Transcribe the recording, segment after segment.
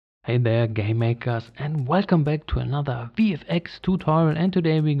Hey there, game makers, and welcome back to another VFX tutorial. And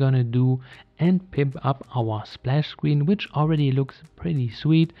today we're gonna do and pimp up our splash screen, which already looks pretty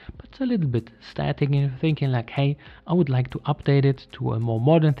sweet, but it's a little bit static. And you're thinking like, hey, I would like to update it to a more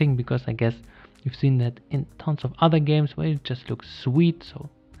modern thing, because I guess you've seen that in tons of other games where it just looks sweet.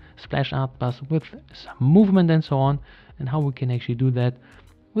 So splash art but with some movement and so on, and how we can actually do that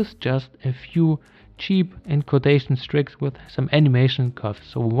with just a few cheap in quotation tricks with some animation curves.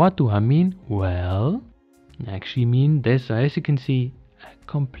 So what do I mean? Well, I actually mean this. So as you can see, a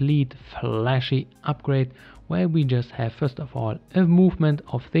complete flashy upgrade where we just have, first of all, a movement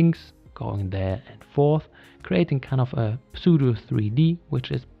of things going there and forth, creating kind of a pseudo 3D, which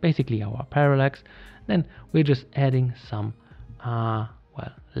is basically our parallax. Then we're just adding some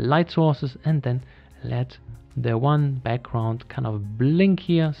light sources, and then let the one background kind of blink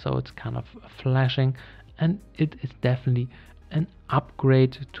here, so it's kind of flashing, and it is definitely an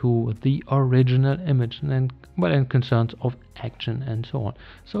upgrade to the original image, and then in concerns of action and so on.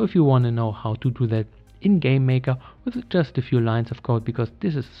 So if you want to know how to do that in GameMaker with just a few lines of code, because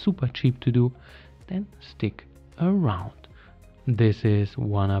this is super cheap to do, then stick around. This is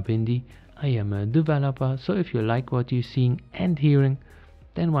One Up Indie. I am a developer, so if you like what you're seeing and hearing,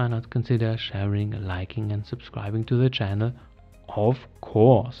 then why not consider sharing, liking and subscribing to the channel, of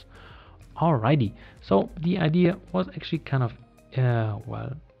course. Alrighty, so the idea was actually kind of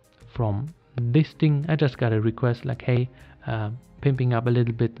from this thing. I just got a request like, hey, pimping up a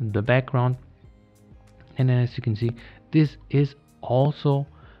little bit the background, and as you can see, this is also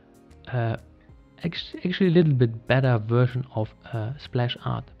actually a little bit better version of splash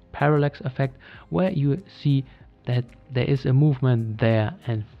art parallax effect, where you see that there is a movement there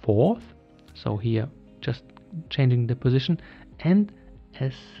and forth. So here just changing the position, and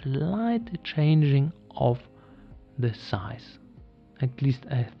a slight changing of the size. At least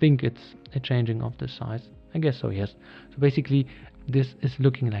I think it's a changing of the size. I guess so, yes. So basically this is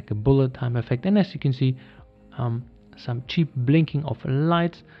looking like a bullet time effect, and as you can see, some cheap blinking of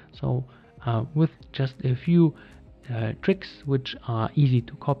lights. So with just a few tricks which are easy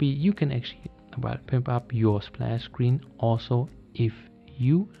to copy, you can actually pimp up your splash screen also if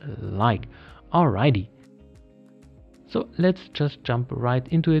you like. Alrighty, so let's just jump right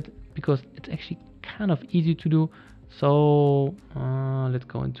into it, because it's actually kind of easy to do. So let's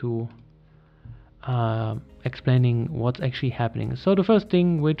go into explaining what's actually happening. So the first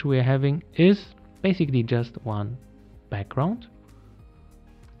thing which we're having is basically just one background.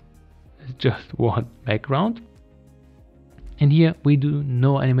 It's just one background. And here we do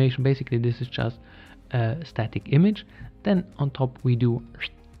no animation. Basically this is just a static image. Then on top we do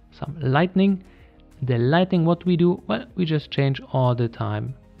some lightning. The lighting, what we do, well, we just change all the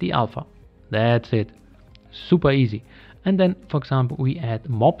time the alpha. That's it, super easy. And then for example we add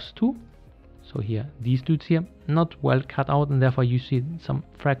mobs too. So here, these dudes here, not well cut out, and therefore you see some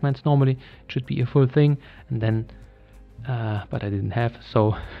fragments. Normally it should be a full thing, and then but I didn't have,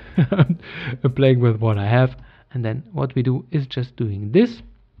 so I'm playing with what I have. And then what we do is just doing this,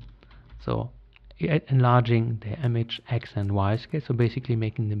 so enlarging the image X and Y scale, so basically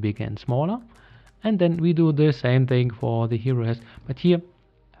making them bigger and smaller. And then we do the same thing for the hero has, but here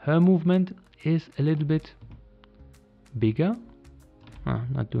her movement is a little bit bigger.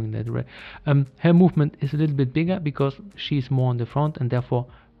 Not doing that right. Her movement is a little bit bigger because she's more on the front, and therefore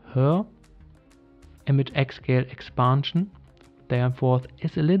her image X scale expansion there and forth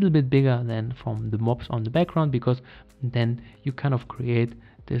is a little bit bigger than from the mobs on the background, because then you kind of create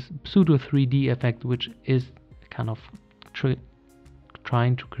this pseudo 3D effect, which is kind of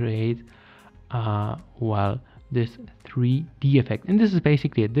trying to create this 3D effect. And this is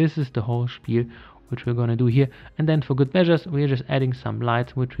basically it. This is the whole spiel which we're gonna do here. And then for good measures, we're just adding some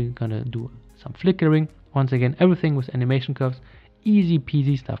lights, which we're gonna do some flickering. Once again, everything with animation curves, easy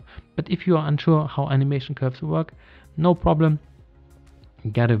peasy stuff. But if you are unsure how animation curves work, no problem,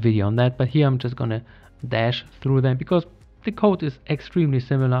 got a video on that. But here I'm just gonna dash through them because the code is extremely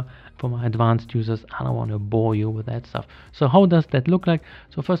similar. For my advanced users, I don't want to bore you with that stuff. So how does that look like?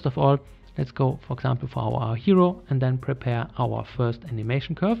 So first of all, let's go for example for our hero, and then prepare our first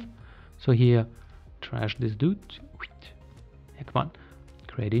animation curve. So here, trash this dude. Yeah, come on,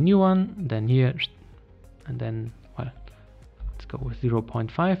 create a new one. Then here, and then let's go with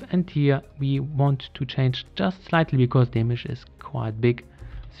 0.5, and here we want to change just slightly because the image is quite big.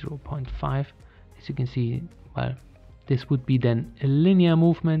 0.5. As you can see, this would be then a linear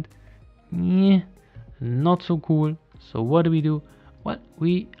movement. Not so cool. So what do? Well,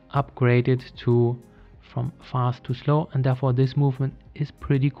 we upgrade it to from fast to slow, and therefore this movement is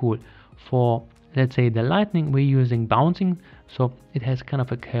pretty cool. For let's say the lightning, we're using bouncing, so it has kind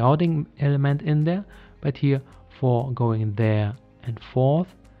of a chaotic element in there. But here, for going there and forth,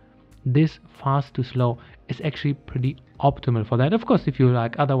 this fast to slow is actually pretty optimal for that. Of course, if you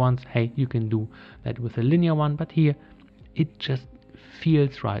like other ones, hey, you can do that with a linear one, but here it just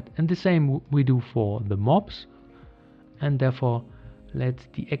feels right. And the same we do for the mobs, and therefore let's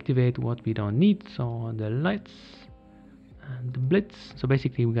deactivate what we don't need. So the lights and the blitz. So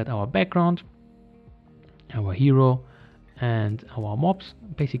basically we got our background, our hero, and our mobs,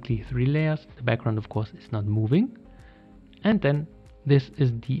 basically 3 layers. The background, of course, is not moving, and then this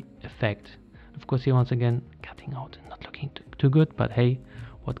is the effect. Of course, here once again cutting out and not looking too good, but hey,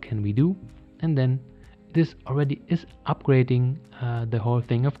 what can we do? And then this already is upgrading the whole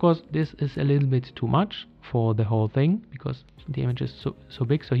thing. Of course, this is a little bit too much for the whole thing because the image is so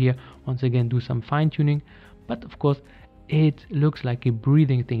big. So here once again do some fine tuning, but of course it looks like a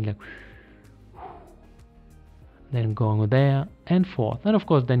breathing thing, like then going there and forth. And of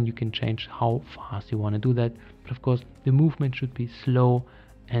course then you can change how fast you want to do that, but of course the movement should be slow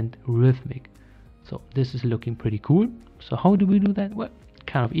and rhythmic. So this is looking pretty cool. So how do we do that? Well,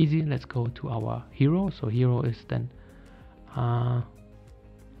 kind of easy. Let's go to our hero. So hero is then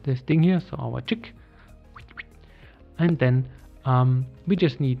this thing here, so our chick, and then we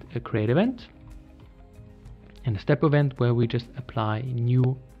just need a create event and a step event where we just apply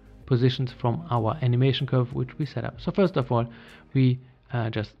new positions from our animation curve which we set up. So first of all, we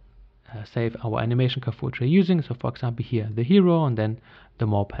just save our animation curve which we're using. So for example here the hero, and then the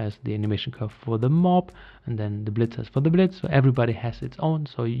mob has the animation curve for the mob, and then the blitz has for the blitz. So everybody has its own,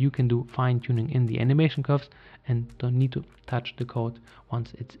 so you can do fine tuning in the animation curves and don't need to touch the code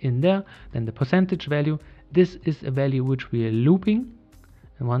once it's in there. Then the percentage value, this is a value which we are looping,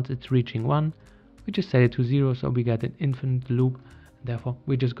 and once it's reaching 1 we just set it to 0, so we get an infinite loop. Therefore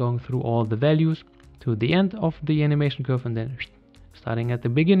we're just going through all the values to the end of the animation curve, and then starting at the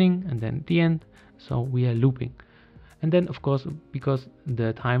beginning and then at the end. So we are looping. And then of course, because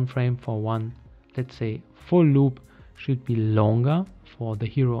the time frame for one, let's say full loop, should be longer for the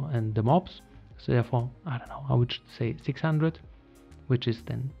hero and the mobs, so therefore I don't know, I would say 600, which is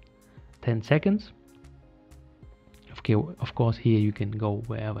then 10 seconds. Okay, of course here you can go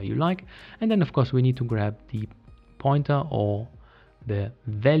wherever you like. And then of course we need to grab the pointer or the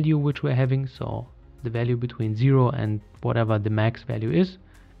value which we're having, so the value between 0 and whatever the max value is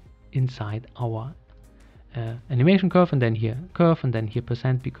inside our animation curve, and then here curve, and then here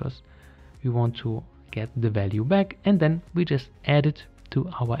percent, because we want to get the value back. And then we just add it to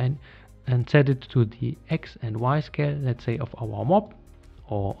our end and set it to the X and Y scale, let's say of our mob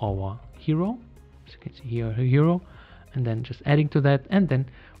or our hero. So you can see here a hero, and then just adding to that, and then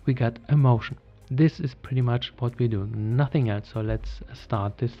we got a motion. This is pretty much what we're doing, nothing else. So let's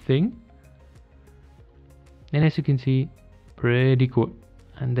start this thing, and as you can see, pretty cool.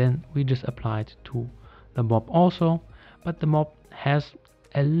 And then we just apply it to the mob also, but the mob has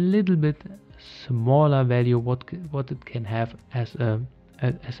a little bit smaller value what it can have as a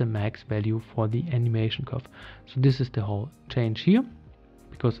max value for the animation curve. So this is the whole change here,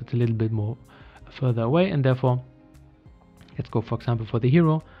 because it's a little bit more further away. And therefore let's go, for example, for the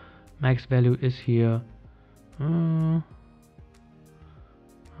hero, max value is here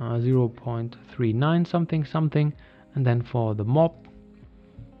 0.39 something, and then for the mob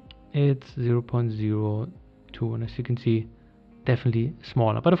it's 0.02, and as you can see, definitely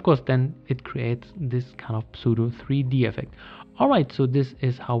smaller. But of course then it creates this kind of pseudo 3D effect. Alright, so this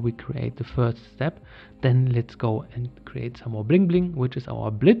is how we create the first step. Then let's go and create some more bling bling, which is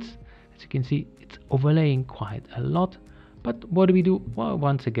our blitz. As you can see, it's overlaying quite a lot. But what do we do? Well,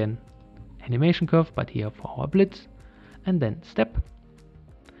 once again, animation curve, but here for our blitz, and then step.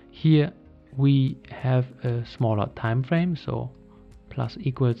 Here we have a smaller time frame, so plus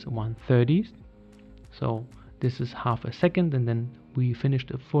equals 1/30. So this is half a second, and then we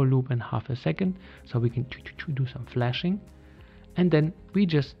finished a full loop in half a second, so we can do some flashing. And then we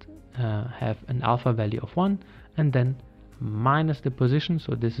just have an alpha value of 1, and then minus the position,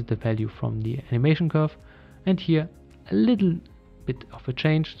 so this is the value from the animation curve. And here a little bit of a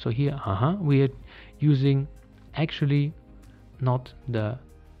change, so here we are using actually not the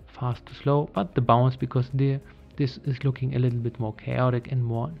fast to slow but the bounce, because this is looking a little bit more chaotic and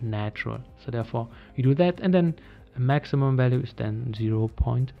more natural. So therefore we do that, and then a maximum value is then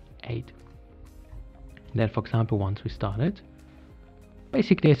 0.8. Then for example, once we start it,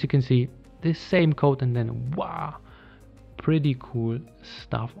 basically as you can see, this same code, and then wow, pretty cool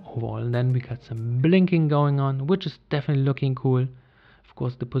stuff overall. And then we got some blinking going on, which is definitely looking cool. Of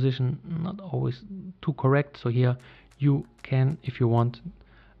course the position not always too correct, so here you can, if you want,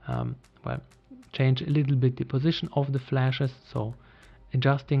 well, change a little bit the position of the flashes, so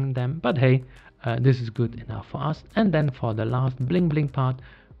adjusting them, but hey, this is good enough for us. And then for the last bling bling part,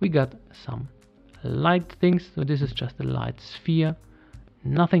 we got some light things. So this is just a light sphere,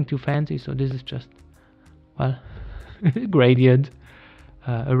 nothing too fancy. So this is just, well, gradient,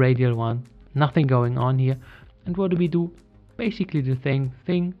 a radial one, nothing going on here. And what do we do? Basically the same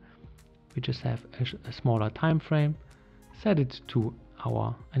thing. We just have a smaller time frame, set it to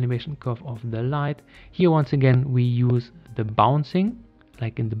our animation curve of the light. Here once again we use the bouncing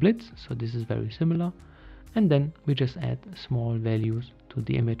like in the blitz, so this is very similar. And then we just add small values to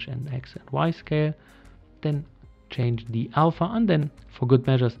the image and X and Y scale, then change the alpha, and then for good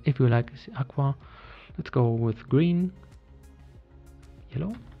measures, if you like aqua, let's go with green,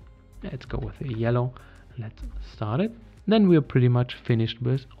 yellow, let's go with a yellow. Let's start it. Then we're pretty much finished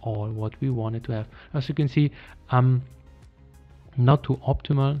with all what we wanted to have. As you can see, not too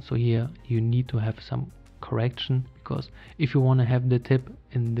optimal, so here you need to have some correction, because if you want to have the tip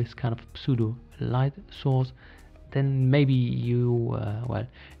in this kind of pseudo light source, then maybe you well,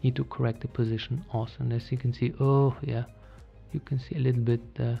 need to correct the position also. And as you can see, oh yeah, you can see a little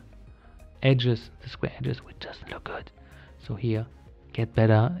bit the edges, the square edges, which doesn't look good. So here, get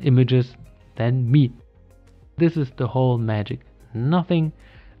better images than me. This is the whole magic, nothing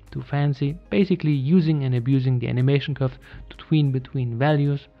too fancy, basically using and abusing the animation curve to tween between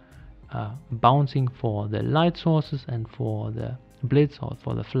values, bouncing for the light sources and for the blitz or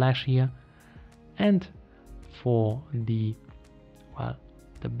for the flash here, and for the, well,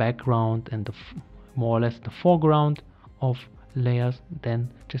 the background and the more or less the foreground of layers,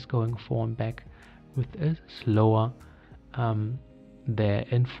 then just going forward and back with a slower there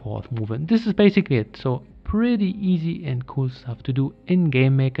and forth movement. This is basically it. So pretty easy and cool stuff to do in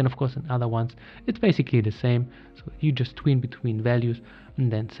GameMaker, and of course in other ones it's basically the same. So you just tween between values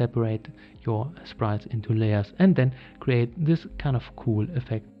and then separate your sprites into layers and then create this kind of cool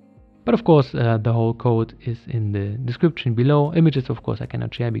effect. But of course the whole code is in the description below. Images of course I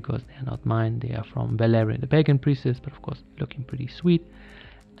cannot share because they are not mine, they are from Valeria the Pagan Priestess, but of course looking pretty sweet.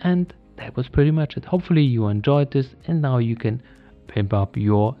 And that was pretty much it. Hopefully you enjoyed this, and now you can pimp up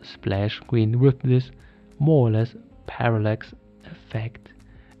your splash screen with this more or less parallax effect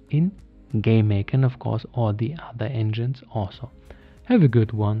in GameMaker, and of course all the other engines also. Have a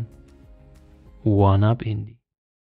good one. One up indie.